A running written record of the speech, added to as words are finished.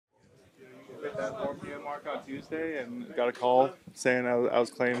that 4 p.m. mark on Tuesday and got a call saying I was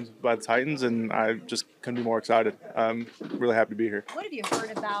claimed by the Titans, and I just couldn't be more excited. I'm really happy to be here. What have you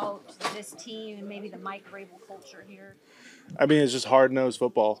heard about this team and maybe the Mike Vrabel culture here? I mean, it's just hard-nosed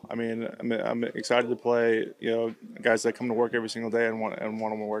football. I mean, I'm excited to play. You know, guys that come to work every single day and want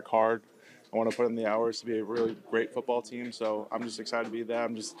to work hard. I want to put in the hours to be a really great football team. So I'm just excited to be that.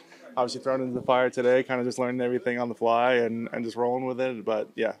 I'm just obviously thrown into the fire today, kind of just learning everything on the fly and just rolling with it. But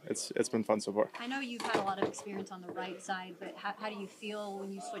yeah, it's been fun so far. I know you've had a lot of experience on the right side, but how do you feel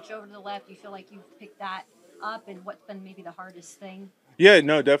when you switch over to the left? Do you feel like you've picked that up, and what's been maybe the hardest thing? Yeah,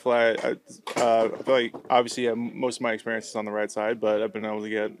 no, definitely. I feel like obviously most of my experience is on the right side, but I've been able to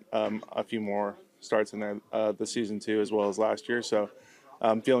get a few more starts in there this season too, as well as last year. So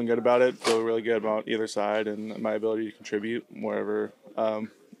I'm feeling good about it. Feel really good about either side and my ability to contribute wherever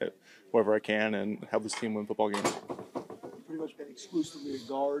I can and help this team win football games. Pretty much been exclusively a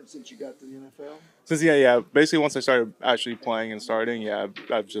guard since you got to the NFL? Since basically once I started actually playing and starting,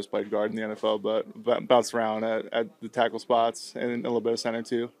 I've just played guard in the NFL, but bounced around at the tackle spots and a little bit of center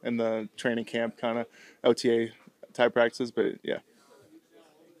too in the training camp kind of OTA type practices. But yeah.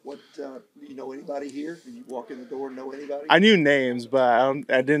 What do you know anybody here? Did you walk in the door and know anybody? I knew names, but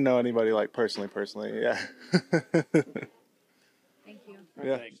I didn't know anybody like personally. Yeah. Thank you.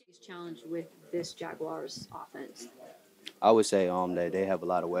 Yeah. Challenge with this Jaguars offense? I would say that they have a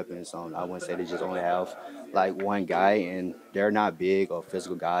lot of weapons. I wouldn't say they just only have like one guy, and they're not big or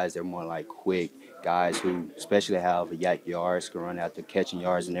physical guys. They're more like quick guys who especially have yak yards, can run after catching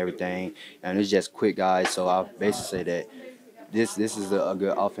yards and everything. And it's just quick guys. So I basically say that this is a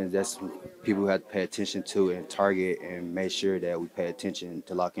good offense. That's people who have to pay attention to and target and make sure that we pay attention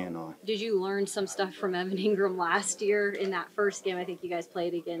to lock in on. Did you learn some stuff from Evan Ingram last year in that first game? I think you guys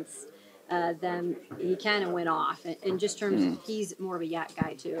played against them. He kind of went off. And just terms of he's more of a yak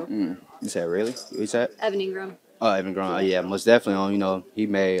guy too. You said really? What you said? Evan Ingram. Oh, Evan Grant. Yeah, most definitely. He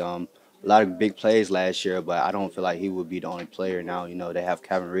made a lot of big plays last year, but I don't feel like he would be the only player now. They have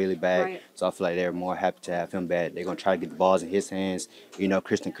Calvin really back, Right. so I feel like they're more happy to have him back. They're going to try to get the balls in his hands.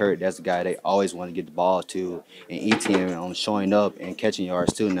 Christian Kirk, that's the guy they always want to get the ball to, and ETN on showing up and catching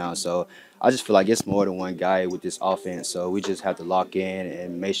yards too now. So I just feel like it's more than one guy with this offense, so we just have to lock in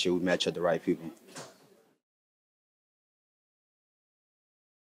and make sure we match up the right people.